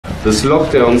This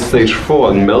lockdown stage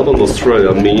 4 in Melbourne,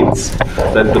 Australia means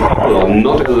that the people are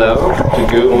not allowed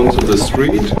to go onto the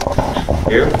street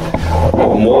here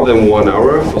for more than 1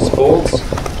 hour for sports.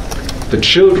 The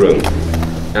children,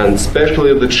 and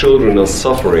especially the children, are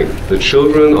suffering. The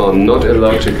children are not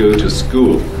allowed to go to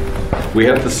school. We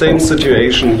have the same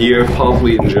situation here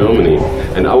partly in Germany,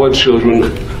 and our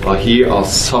children are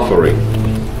suffering.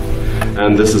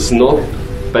 And this is not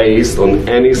based on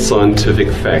any scientific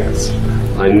facts.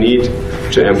 I need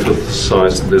to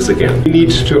emphasize this again. We need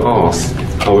to ask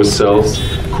ourselves,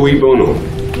 cui bono?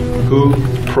 Who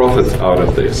profits out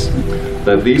of this?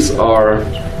 That these are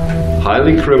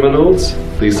highly criminals,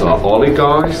 these are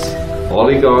oligarchs.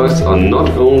 Oligarchs are not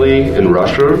only in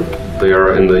Russia, they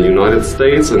are in the United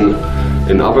States and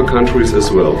in other countries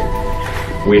as well.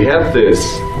 We have this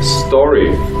story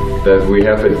that we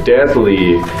have a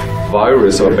deadly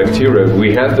virus or bacteria.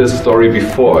 We had this story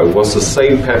before. It was the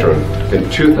same pattern. In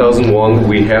 2001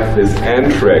 we have this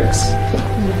anthrax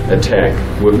attack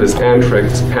with this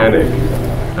anthrax panic,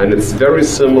 and it's very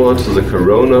similar to the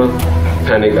corona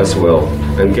panic as well.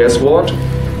 And guess what?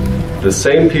 The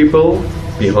same people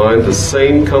behind the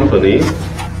same company,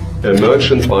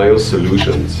 Emergent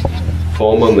Biosolutions,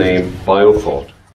 former name Bioport.